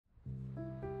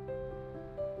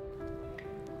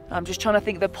I'm just trying to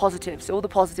think of the positives, all the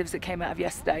positives that came out of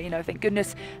yesterday. You know, thank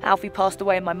goodness Alfie passed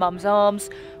away in my mum's arms.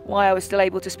 Why I was still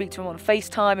able to speak to him on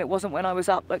FaceTime. It wasn't when I was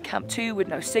up at Camp 2 with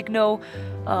no signal.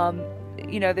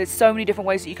 You know, there's so many different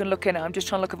ways that you can look in it. I'm just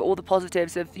trying to look at all the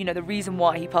positives of, you know, the reason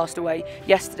why he passed away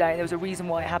yesterday. There was a reason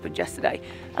why it happened yesterday.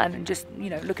 And just, you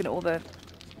know, looking at all the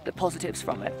positives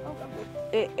from it.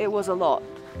 It was a lot.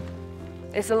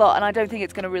 It's a lot, and I don't think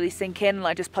it's going to really sink in.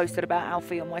 I just posted about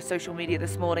Alfie on my social media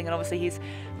this morning, and obviously he's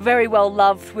very well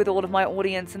loved with all of my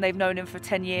audience, and they've known him for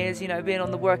 10 years, you know, being on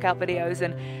the workout videos,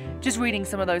 and just reading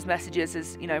some of those messages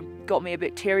has, you know, got me a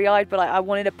bit teary-eyed, but I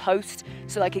wanted to post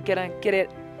so I could get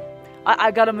it.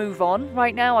 I gotta move on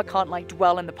right now. I can't like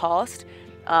dwell in the past.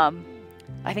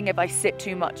 I think if I sit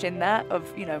too much in that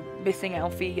of, you know, missing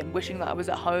Alfie and wishing that I was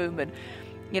at home and,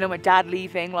 you know, my dad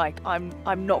leaving, like I'm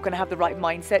not gonna have the right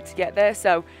mindset to get there.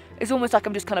 So it's almost like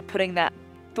I'm just kind of putting that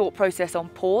thought process on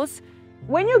pause.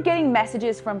 When you're getting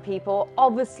messages from people,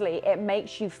 obviously it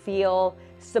makes you feel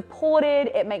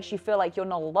supported, it makes you feel like you're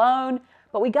not alone,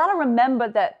 but we gotta remember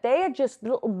that they are just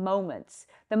little moments.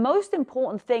 The most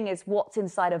important thing is what's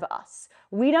inside of us.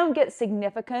 We don't get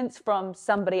significance from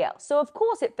somebody else. So of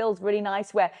course it feels really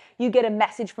nice where you get a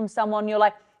message from someone, you're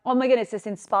like, oh my goodness, this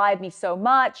inspired me so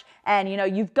much, and you know,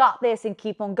 you've got this and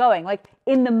keep on going. Like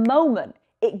in the moment,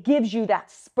 it gives you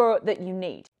that spurt that you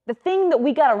need. The thing that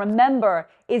we gotta remember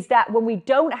is that when we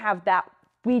don't have that,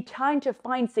 we tend to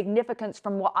find significance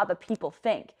from what other people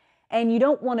think. And you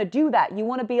don't wanna do that. You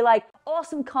wanna be like,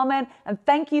 awesome comment, and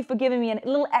thank you for giving me a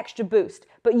little extra boost.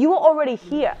 But you are already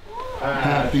here.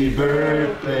 Happy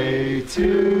birthday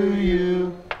to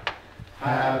you.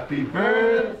 Happy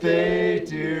birthday,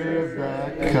 dear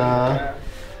Rebecca.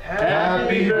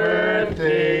 Happy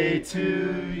birthday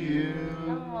to you.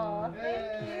 Aww,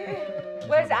 thank you.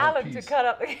 Where's Alan to cut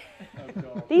up the...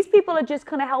 These people are just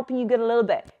kind of helping you get a little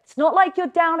bit. It's not like you're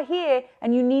down here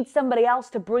and you need somebody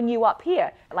else to bring you up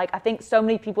here. Like I think so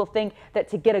many people think that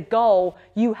to get a goal,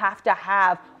 you have to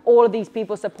have all of these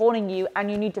people supporting you and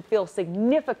you need to feel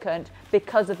significant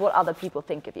because of what other people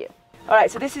think of you. All right,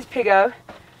 so this is Piggo.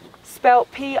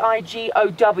 Spelled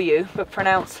P-I-G-O-W, but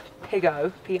pronounced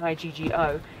Piggo,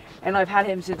 P-I-G-G-O. And I've had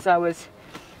him since I was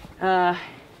 2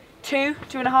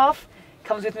 and a half.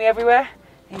 Comes with me everywhere.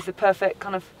 He's the perfect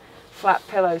kind of flat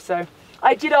pillow. So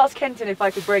I did ask Kenton if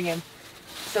I could bring him.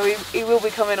 So he will be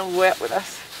coming all the way up with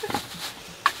us.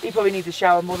 He probably needs a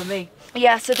shower more than me.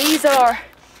 Yeah, so these are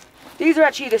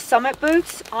actually the Summit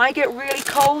boots. I get really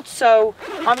cold, so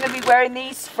I'm going to be wearing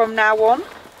these from now on.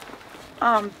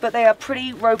 But they are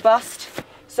pretty robust.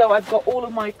 So I've got all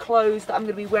of my clothes that I'm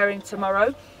going to be wearing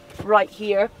tomorrow right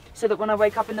here, so that when I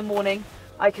wake up in the morning,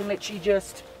 I can literally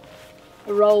just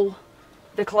roll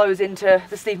the clothes into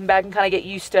the sleeping bag and kind of get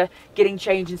used to getting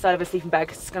changed inside of a sleeping bag,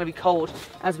 because it's going to be cold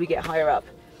as we get higher up.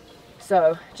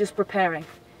 So just preparing,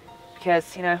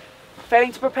 because, you know,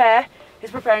 failing to prepare is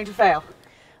preparing to fail.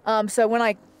 So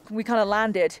when we kind of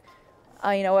landed,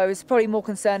 you know, I was probably more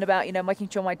concerned about, you know, making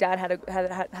sure my dad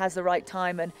has the right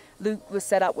time, and Luke was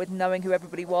set up with knowing who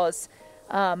everybody was.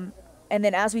 And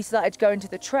then as we started going to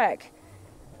the trek,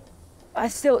 I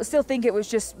still think it was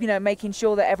just, you know, making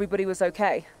sure that everybody was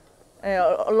okay.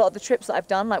 A lot of the trips that I've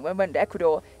done, like when I went to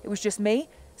Ecuador, it was just me.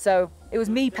 So it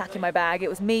was me packing my bag, it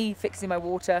was me fixing my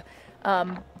water.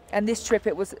 And this trip,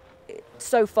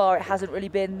 so far it hasn't really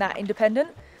been that independent,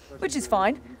 which is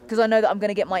fine, because I know that I'm going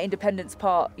to get my independence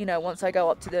part, you know, once I go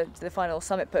up to the final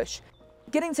summit push.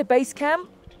 Getting to base camp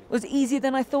was easier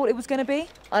than I thought it was going to be.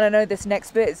 I don't know, this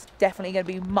next bit is definitely going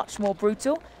to be much more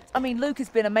brutal. I mean, Luke has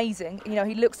been amazing. You know,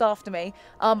 he looks after me.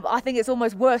 I think it's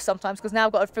almost worse sometimes, because now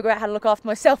I've got to figure out how to look after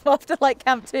myself after like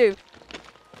Camp 2.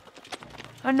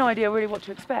 I have no idea really what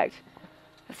to expect.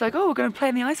 It's like, oh, we're going to play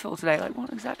in the icefall today. Like,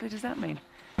 what exactly does that mean?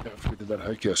 Yeah, we did that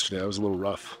hike yesterday. I was a little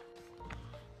rough.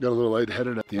 Got a little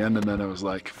lightheaded at the end, and then I was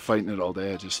like fighting it all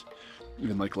day. I just,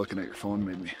 even like looking at your phone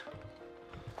made me.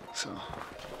 So.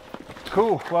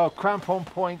 Cool, well, crampon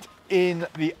point in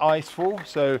the icefall.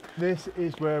 So this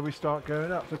is where we start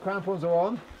going up. The crampons are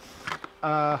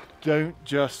on. Don't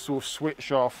just sort of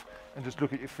switch off and just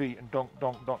look at your feet and donk,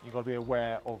 donk, donk. You've got to be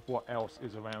aware of what else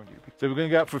is around you. So we're going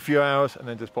to go up for a few hours and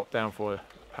then just pop down for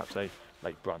perhaps a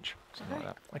late brunch, something like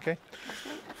that. Okay,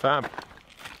 fab.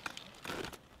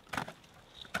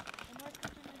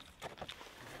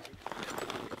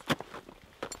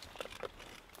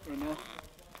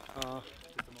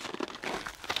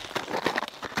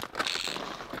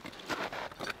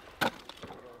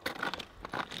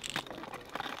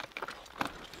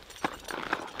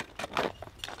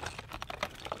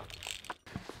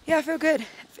 Yeah, I feel good.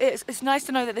 It's nice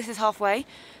to know that this is halfway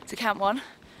to Camp 1,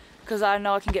 because I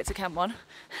know I can get to Camp 1.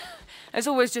 It's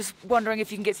always just wondering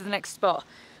if you can get to the next spot.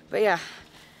 But yeah,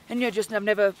 and I've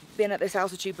never been at this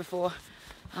altitude before,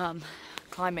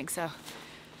 climbing, so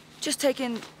just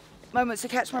taking moments to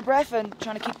catch my breath and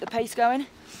trying to keep the pace going.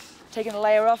 Taking a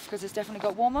layer off because it's definitely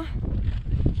got warmer.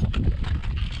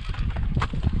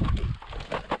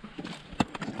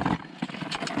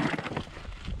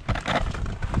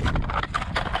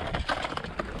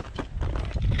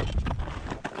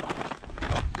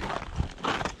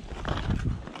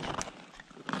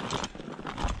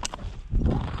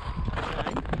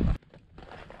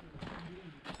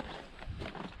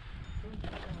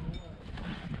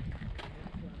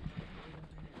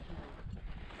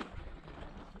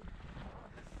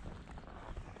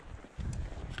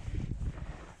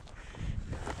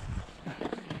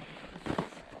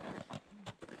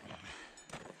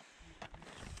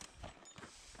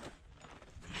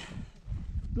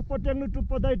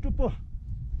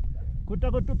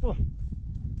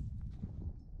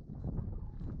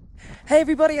 Hey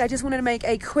everybody, I just wanted to make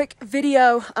a quick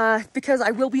video because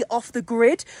I will be off the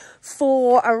grid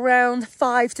for around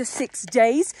 5 to 6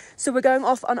 days. So we're going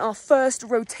off on our first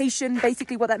rotation.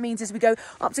 Basically what that means is we go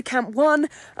up to Camp 1,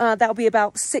 that'll be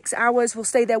about 6 hours. We'll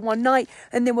stay there one night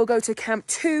and then we'll go to Camp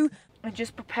 2. And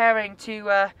just preparing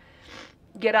to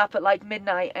get up at like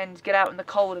midnight and get out in the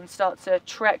cold and start to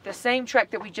trek the same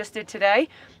trek that we just did today,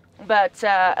 but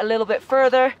a little bit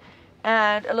further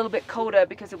and a little bit colder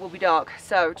because it will be dark.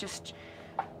 So just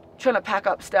trying to pack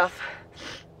up stuff.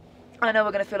 I know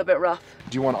we're going to feel a bit rough.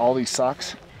 Do you want all these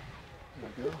socks?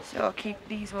 So I'll keep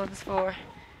these ones for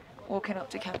walking up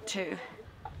to Camp 2.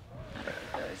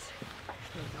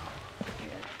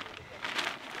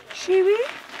 Shiwi?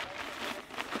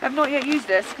 I've not yet used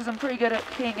this because I'm pretty good at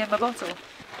peeing in my bottle.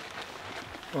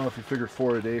 Well, if you figure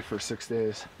 4 a day for 6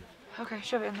 days. Okay,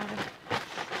 shove it in there then.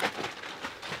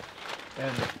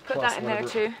 And put that in there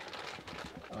too.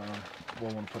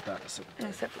 We'll want to put that in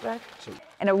a separate bag.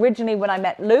 And originally when I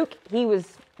met Luke, he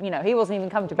was, he wasn't even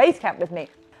coming to base camp with me.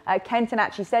 Kenton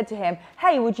actually said to him,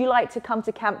 hey, would you like to come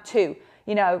to Camp 2?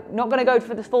 Not going to go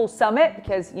for the full summit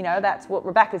because, that's what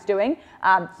Rebecca's doing.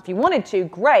 If you wanted to,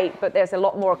 great, but there's a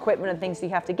lot more equipment and things you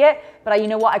have to get. But you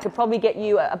know what, I could probably get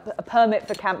you a permit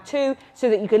for Camp 2 so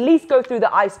that you could at least go through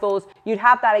the ice falls. You'd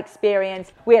have that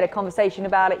experience. We had a conversation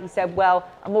about it. He said, well,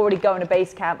 I'm already going to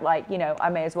base camp. I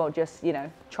may as well just,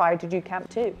 try to do Camp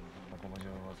 2.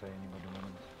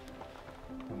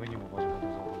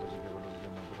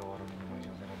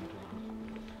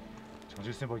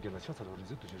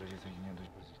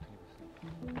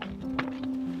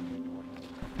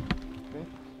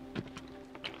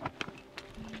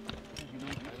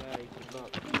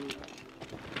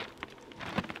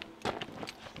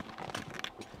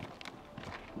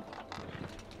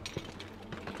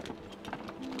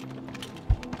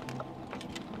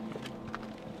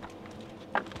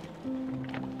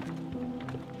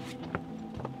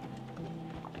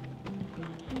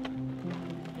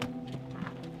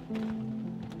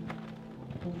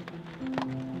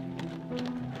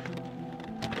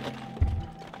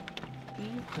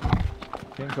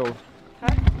 Getting cold.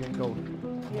 Huh? Getting cold.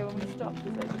 Yeah, when we stop,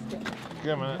 does that just get...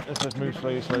 Yeah, man, let's just move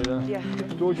slowly, slowly then. Yeah.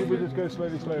 Georgie, we'll just go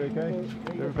slowly, slowly, okay?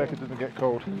 So Rebecca doesn't get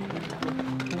cold.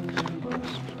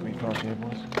 Me past here,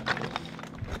 boys.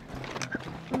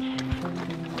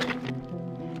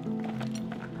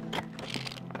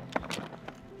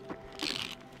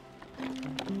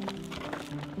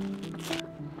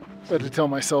 I had to tell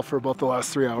myself for about the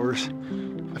last 3 hours,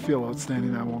 I feel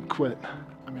outstanding, I won't quit.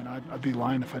 I mean, I'd be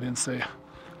lying if I didn't say,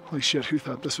 holy shit, who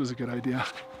thought this was a good idea?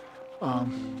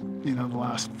 The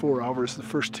last 4 hours, the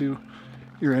first 2,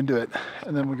 you're into it.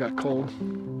 And then we got cold.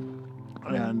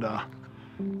 And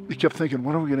you kept thinking,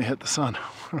 when are we gonna hit the sun?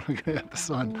 When are we gonna hit the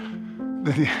sun?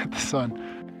 Then you hit the sun.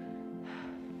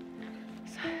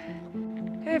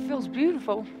 It feels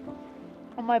beautiful.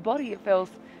 On my body, it feels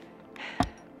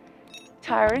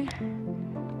tiring,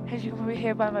 as you can probably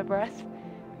hear by my breath.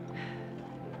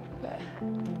 But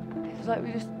it's like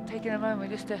we're just taking a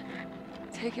moment just to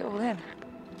take it all in.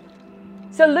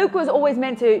 So Luke was always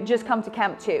meant to just come to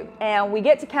Camp 2, and we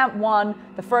get to Camp 1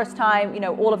 the first time,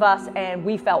 all of us, and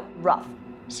we felt rough.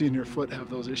 Seeing your foot have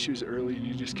those issues early and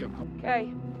you just kept going,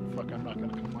 Okay. fuck, I'm not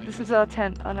gonna complain. This is our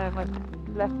tent. I know, my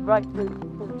left, right,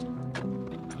 route.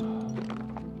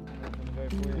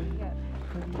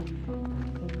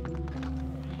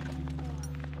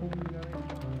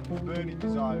 Burning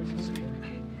desire to sleep.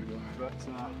 But,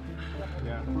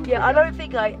 Yeah, I don't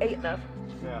think I ate enough.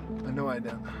 yeah. I know I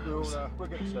didn't. We're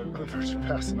getting slow. Others are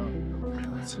passing on. Okay,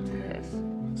 let's Do this.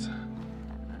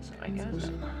 That's what I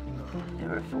guess.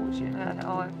 Never a fortune.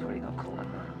 Oh, I'm probably not cool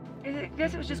enough. Is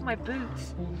guess it was just my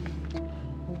boots.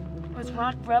 I was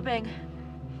rubbing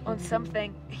on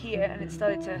something here and it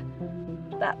started to,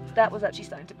 that was actually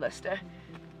starting to blister.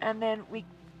 And then we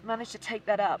managed to take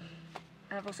that up.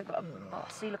 And I've also got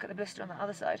see, look at the blister on the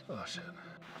other side. Oh shit.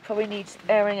 Probably needs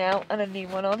airing out and a new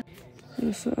one on. I'm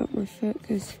gonna foot up my foot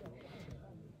because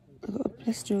I've got a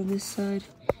blister on this side.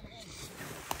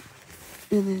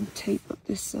 And then tape up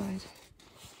this side.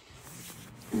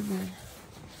 And then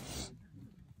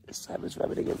this side was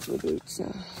rubbing against my boot, so.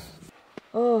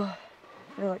 Oh, I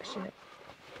feel like shit.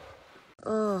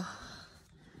 Oh,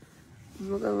 I'm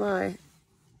not gonna lie.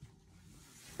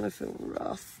 I feel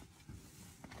rough.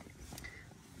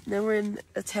 Now we're in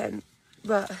a tent,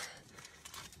 but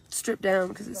stripped down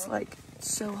because it's like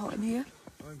so hot in here.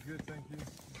 I'm good, thank you.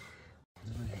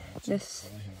 This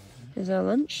is our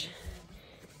lunch.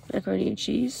 Macaroni and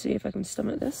cheese, see if I can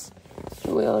stomach this.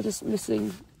 But we are just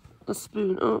missing a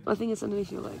spoon. Oh, I think it's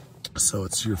underneath your leg. So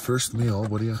it's your first meal.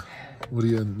 What are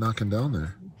you knocking down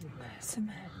there? Some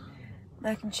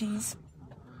mac and cheese.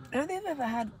 I don't think I've ever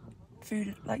had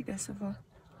food like this before.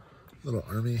 Little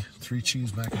army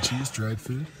 3-cheese mac and cheese, dried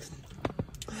food.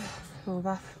 Oh,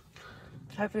 bath.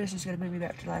 Hopefully this is going to bring me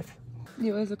back to life.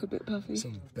 Your eyes look a bit puffy.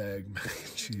 Some bag mac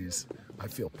and cheese. I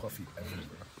feel puffy everywhere.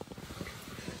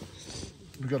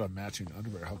 We got a matching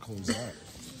underwear. How cool is that?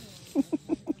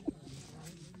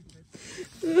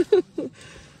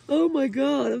 Oh my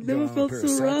god, I've never felt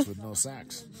so rough. With no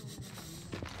sacks.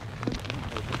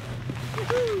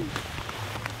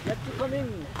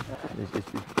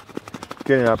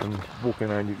 Getting up and walking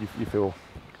around, you feel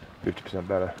 50%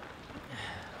 better,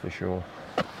 for sure.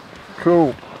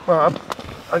 Cool. Well,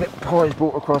 I get pies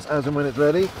brought across as and when it's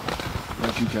ready.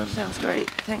 Thank you, Ken. Sounds great.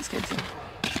 Thanks, Kenton.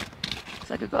 It's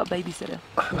like I've got a babysitter.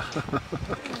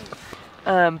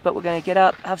 But we're going to get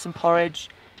up, have some porridge,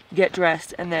 get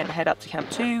dressed, and then head up to Camp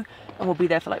 2, and we'll be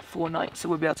there for like 4 nights, so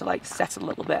we'll be able to like settle a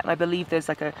little bit. And I believe there's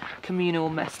like a communal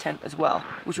mess tent as well,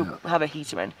 which will have a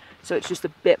heater in, so it's just a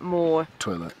bit more.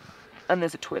 Toilet. And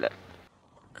there's a toilet.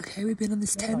 Okay, we've been on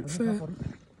this tent for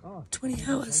 20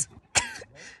 hours.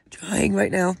 Trying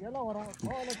right now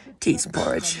to eat some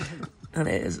porridge, and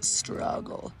it is a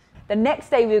struggle. The next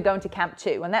day we were going to Camp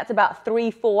 2, and that's about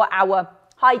 3-4 hour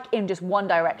hike in just one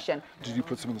direction. Did you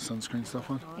put some of the sunscreen stuff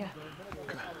on? Yeah.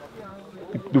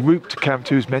 The route to Camp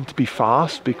 2 is meant to be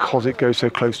fast because it goes so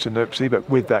close to Nuptse, but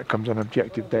with that comes an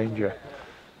objective danger,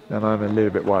 and I'm a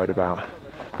little bit worried about.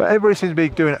 But everybody seems to be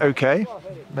doing okay.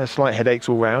 There's slight headaches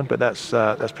all round, but that's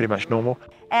pretty much normal.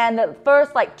 And the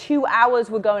first like 2 hours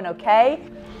were going okay.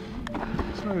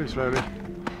 Slowly, slowly.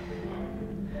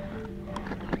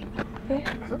 Okay.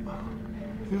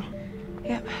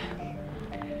 Yep.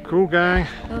 Cool, gang.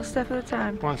 A little step at a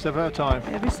time. One step at a time.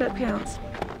 Every step counts.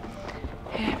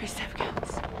 Every step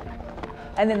counts.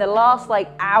 And then the last like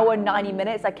hour, 90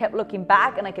 minutes, I kept looking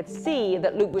back and I could see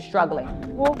that Luke was struggling.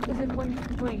 Walk as if when you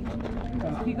can breathe.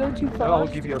 If you go too fast. I'll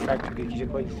give you a bag to the kitchen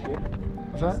boy.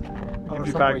 What's that? I'll Give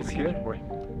you a bag to the kitchen boy.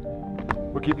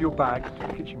 We'll give you a bag to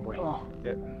the kitchen boy. Oh.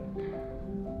 Yeah.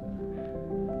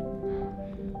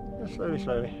 Slowly,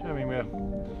 slowly. I mean, we're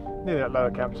near that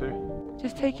lower Camp 2.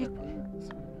 Just take your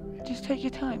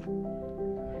time.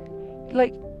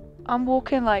 Like, I'm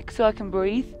walking like so I can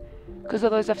breathe, because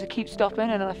otherwise I have to keep stopping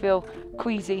and I feel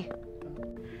queasy.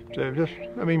 So just,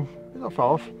 I mean, it's not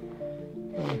far off.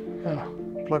 Yeah.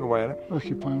 Plug away at it. I'll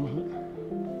keep playing with it.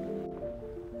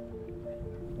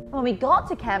 When we got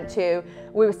to Camp 2,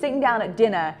 we were sitting down at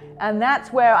dinner, and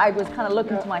that's where I was kind of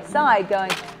looking to my side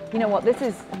going, you know what,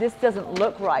 this doesn't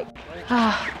look right.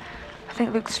 I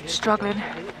think Luke's struggling.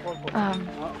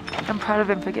 I'm proud of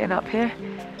him for getting up here.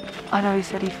 I know he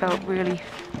said he felt really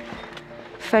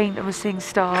faint and was seeing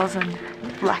stars and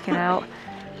blacking out.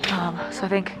 So I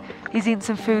think he's eaten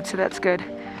some food, so that's good.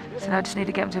 So now I just need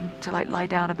to get him to like lie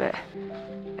down a bit.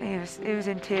 He was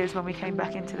in tears when we came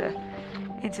back into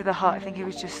the hut. I think he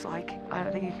was just like, I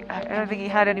don't think he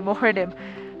had any more in him,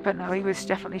 but no, he was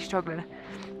definitely struggling.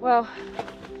 Well,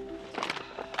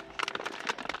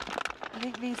 I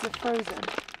think these are frozen, so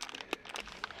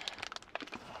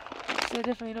they're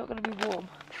definitely not going to be warm.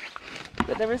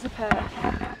 But there is a pair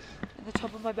in the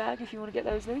top of my bag if you want to get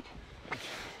those, Luke.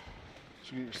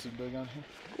 Should we get your sim bag on here?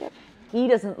 Yep. He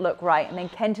doesn't look right, and then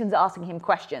Kenton's asking him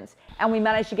questions, and we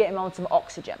managed to get him on some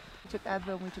oxygen. We took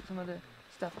Advil and we took some other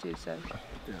stuff too, so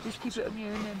just keep it on you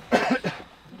and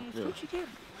then what you do.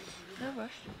 No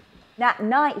rush. That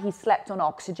night he slept on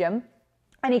oxygen,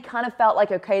 and he kind of felt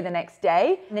like okay the next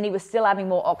day, and then he was still having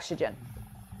more oxygen.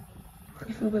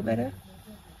 You feel a bit better?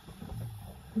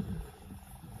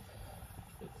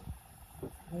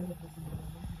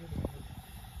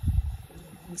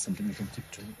 Something you can tip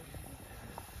to.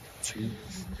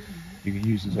 You can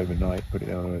use this overnight, put it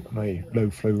down on a low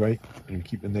flow rate, and you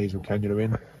keep the nasal cannula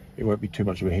in. It won't be too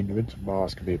much of a hindrance.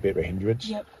 Mask can be a bit of a hindrance.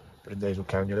 Yep. But a nasal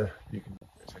cannula, you can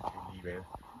essentially leave in.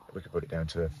 We can put it down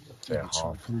to say a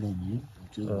half. Put it on you.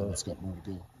 Okay, it's got more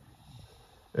to go.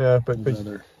 Yeah, but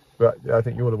I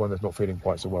think you're the one that's not feeling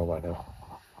quite so well right now.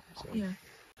 So. Yeah.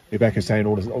 Rebecca's saying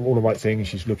all the right things.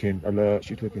 She's looking alert.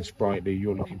 She's looking sprightly.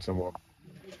 You're looking somewhat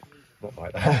not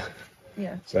like that.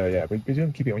 Yeah. So yeah, we're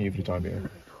going to keep it on you for the time being.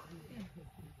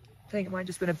 I think it might have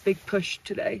just been a big push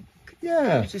today.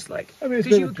 Yeah. It's just like, I mean,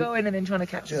 because you were going and then trying to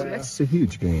catch your breath. It's a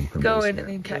huge game. Going and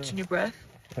then catching your breath.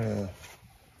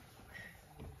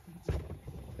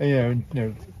 And, you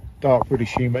know, dark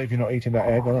British humour. If you're not eating that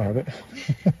egg, I'll have it.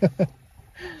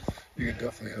 You can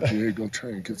definitely have the egg. I'll try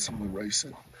and get some of the rice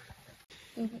in. A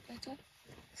little bit better.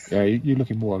 Yeah, you're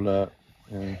looking more alert.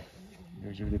 You're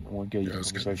a bit more engaged in I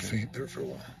was getting conversation. faint there for a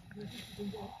while.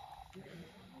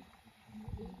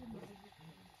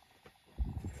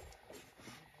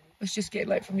 Let's just get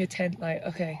like from your tent, like,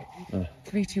 okay,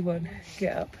 3, 2, 1,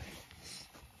 get up.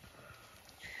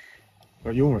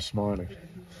 But you're almost smiling. Do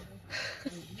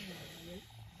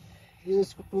you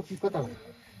eat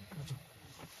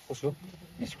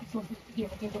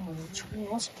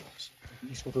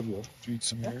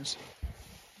some ears?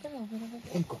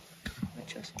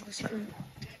 Just on the screw.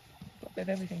 Got a bit of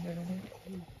everything going on here.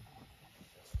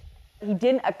 He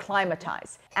didn't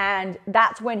acclimatize, and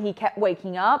that's when he kept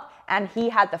waking up, and he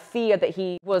had the fear that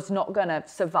he was not gonna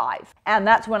survive. And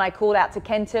that's when I called out to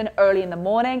Kenton early in the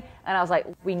morning, and I was like,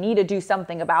 we need to do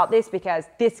something about this because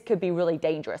this could be really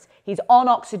dangerous. He's on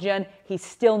oxygen, he's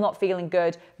still not feeling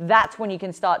good. That's when you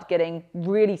can start getting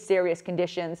really serious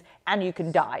conditions and you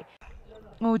can die.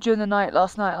 Well, during the night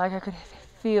last night, like I could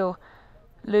feel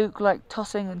Luke like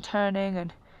tossing and turning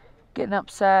and getting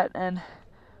upset, and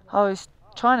I was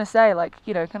trying to say, like,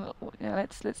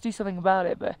 let's do something about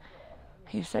it, but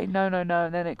he was saying no,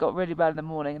 and then it got really bad in the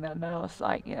morning, and then I was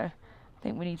like, I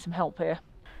think we need some help here.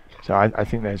 So I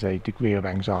think there's a degree of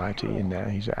anxiety in there.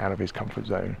 He's out of his comfort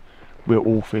zone. We're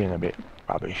all feeling a bit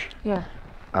rubbish. Yeah.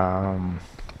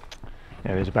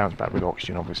 There's a bounce back with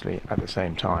oxygen, obviously. At the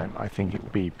same time, I think it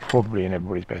would be probably in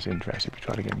everybody's best interest if we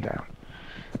try to get him down.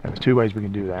 And there's two ways we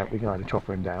can do that. We can either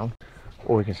chopper him down,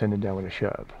 or we can send him down with a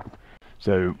Sherp.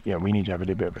 So, we need to have a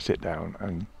little bit of a sit down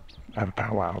and have a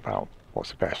powwow about what's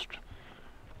the best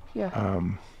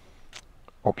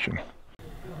option.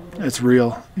 It's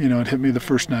real. It hit me the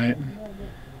first night.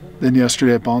 Then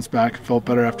yesterday I bounced back and felt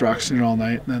better after oxygen all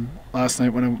night. And then last night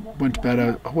when I went to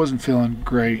bed, I wasn't feeling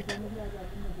great.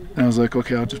 And I was like,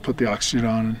 okay, I'll just put the oxygen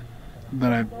on. And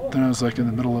then I was like in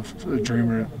the middle of a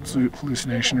dream or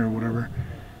hallucination or whatever.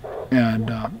 And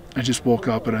I just woke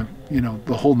up, and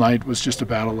the whole night was just a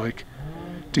battle, like,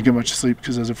 to get much sleep,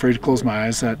 because I was afraid to close my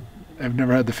eyes. That I've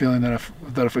never had the feeling that if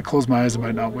I close my eyes, I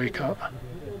might not wake up.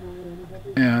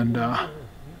 And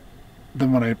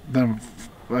then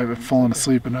I've fallen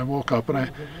asleep, and I woke up,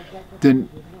 and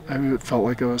it felt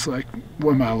like I was like,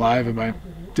 am I alive? Am I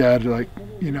dead? Like,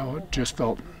 it just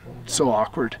felt so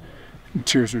awkward. And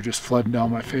tears were just flooding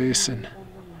down my face, and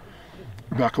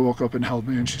Rebecca woke up and held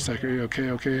me, and she's like, are you okay?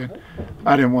 And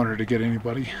I didn't want her to get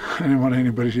anybody. I didn't want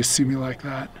anybody to see me like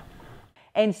that.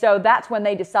 And so that's when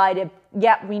they decided,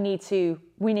 we need to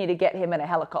get him in a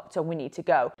helicopter. We need to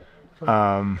go.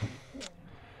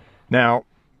 Now,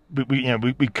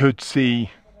 we could see,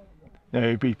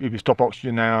 if we stop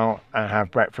oxygen now and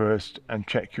have breakfast and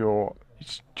check your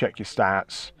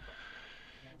stats.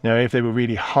 If they were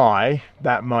really high,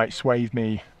 that might sway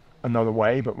me another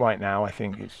way. But right now, I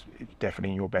think it's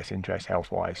definitely in your best interest,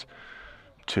 health-wise,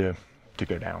 to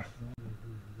go down.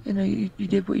 You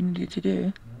did what you needed to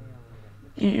do.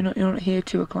 You're not here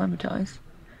to acclimatise.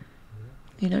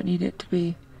 You don't need it to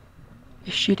be a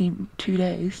shitty 2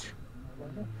 days.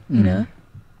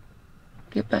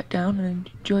 Get back down and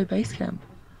enjoy base camp.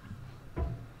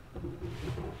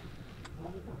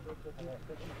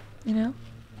 Yeah,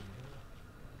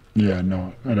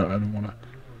 no, I don't want to.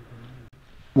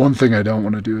 One thing I don't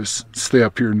want to do is stay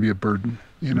up here and be a burden.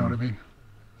 You know what I mean?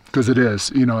 Because it is.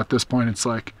 At this point, it's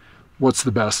like, what's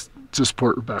the best to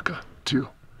support Rebecca too?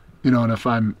 And if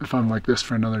I'm like this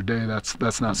for another day,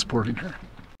 that's not supporting her.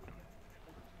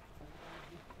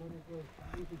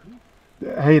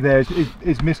 Hey there,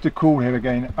 it's Mr. Cool here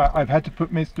again. I've had to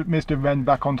put Mr. Wren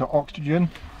back onto oxygen,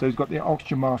 so he's got the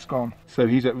oxygen mask on. So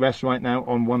he's at rest right now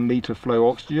on 1 litre flow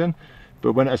oxygen.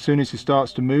 But as soon as he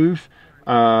starts to move,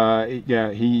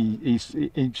 he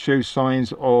shows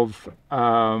signs of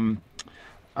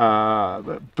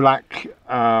black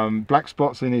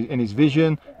spots in his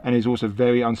vision, and he's also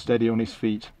very unsteady on his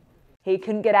feet. He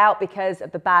couldn't get out because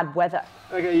of the bad weather.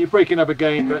 Okay, you're breaking up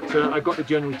again, but I got the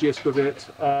general gist of it.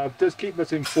 Just keep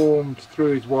us informed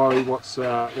through his worry, what's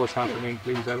happening,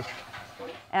 please, Ella.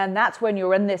 And that's when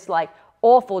you're in this like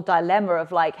awful dilemma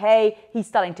of like, hey, he's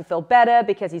starting to feel better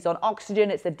because he's on oxygen.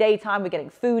 It's the daytime. We're getting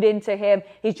food into him.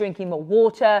 He's drinking more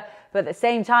water. But at the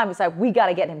same time, it's like, we got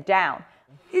to get him down.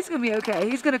 He's going to be okay.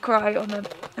 He's going to cry on the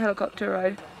helicopter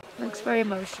ride. Looks very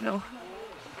emotional.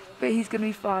 But he's going to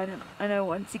be fine. And I know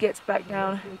once he gets back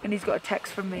down and he's got a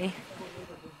text from me,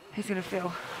 he's going to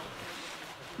feel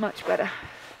much better.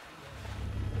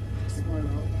 Slide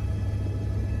out.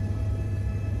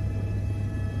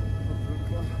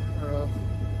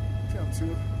 Camp 2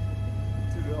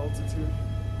 to the altitude.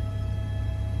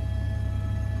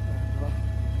 And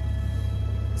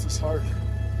this is hard.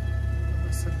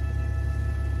 Listen,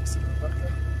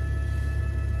 Rebecca.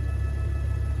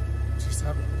 Just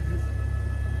have it breathe.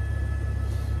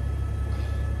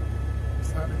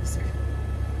 It's not easy.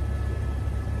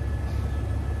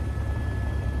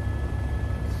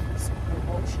 Some good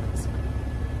emotions.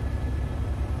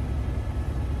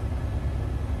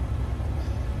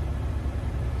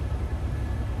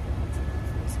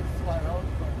 Fly out,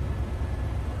 but I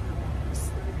want to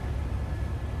stay.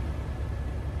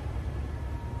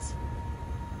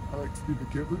 I like to be the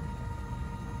giver,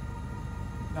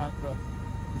 not the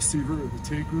receiver or the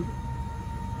taker.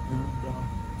 And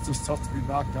it's just tough to be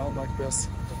knocked down like this.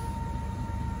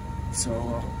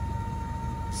 So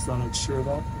just thought I'd share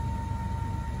that.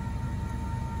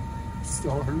 It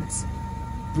still hurts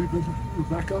leaving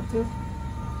Rebecca out there.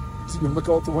 So you can look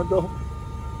out the window,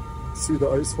 see the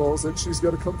ice falls that she's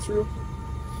got to come through.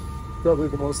 Probably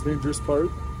the most dangerous part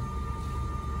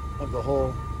of the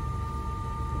whole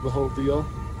deal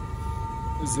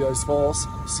is the ice falls.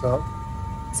 So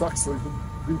it sucks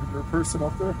leaving your person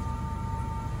up there.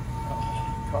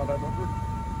 Oh, God, I remember.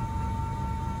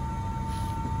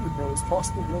 I didn't know it was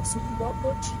possible to have something that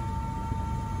much.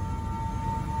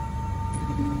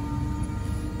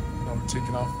 Now we're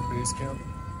taking off from base camp.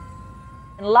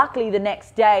 And luckily the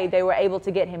next day they were able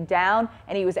to get him down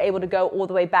and he was able to go all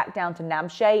the way back down to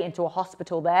Namche into a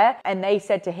hospital there. And they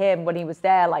said to him when he was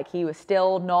there, like he was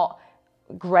still not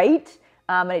great.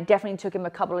 And it definitely took him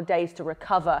a couple of days to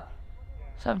recover.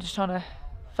 So I'm just trying to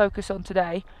focus on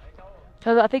today.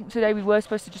 Because I think today we were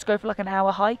supposed to just go for like an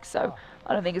hour hike. So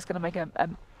I don't think it's going to make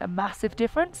a massive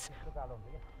difference.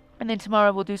 And then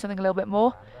tomorrow we'll do something a little bit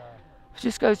more. It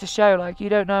just goes to show like you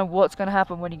don't know what's going to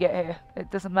happen when you get here. It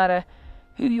doesn't matter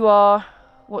who you are,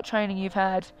 what training you've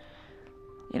had,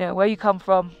 you know, where you come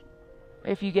from.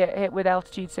 If you get hit with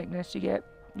altitude sickness, you get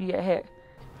hit.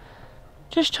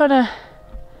 Just trying to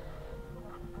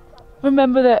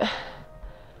remember that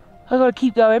I got to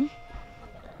keep going.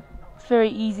 It's very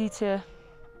easy to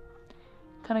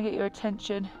kind of get your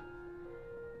attention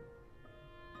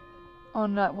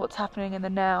on what's happening in the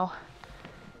now,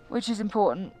 which is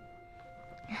important.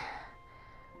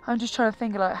 I'm just trying to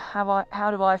think like how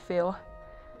do I feel?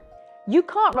 You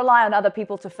can't rely on other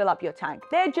people to fill up your tank.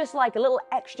 They're just like a little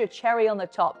extra cherry on the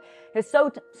top. There's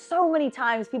so many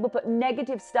times people put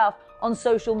negative stuff on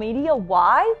social media.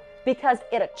 Why? Because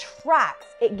it attracts,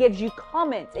 it gives you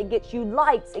comments, it gets you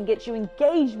likes, it gets you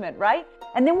engagement, right?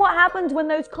 And then what happens when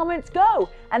those comments go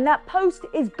and that post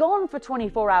is gone for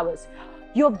 24 hours?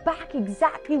 You're back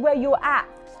exactly where you're at,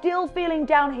 still feeling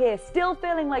down here, still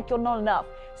feeling like you're not enough.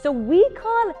 So we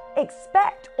can't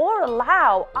expect or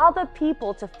allow other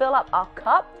people to fill up our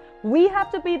cup. We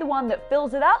have to be the one that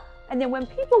fills it up. And then when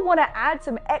people want to add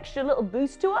some extra little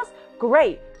boost to us,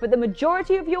 great. But the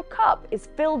majority of your cup is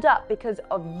filled up because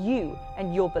of you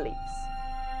and your beliefs.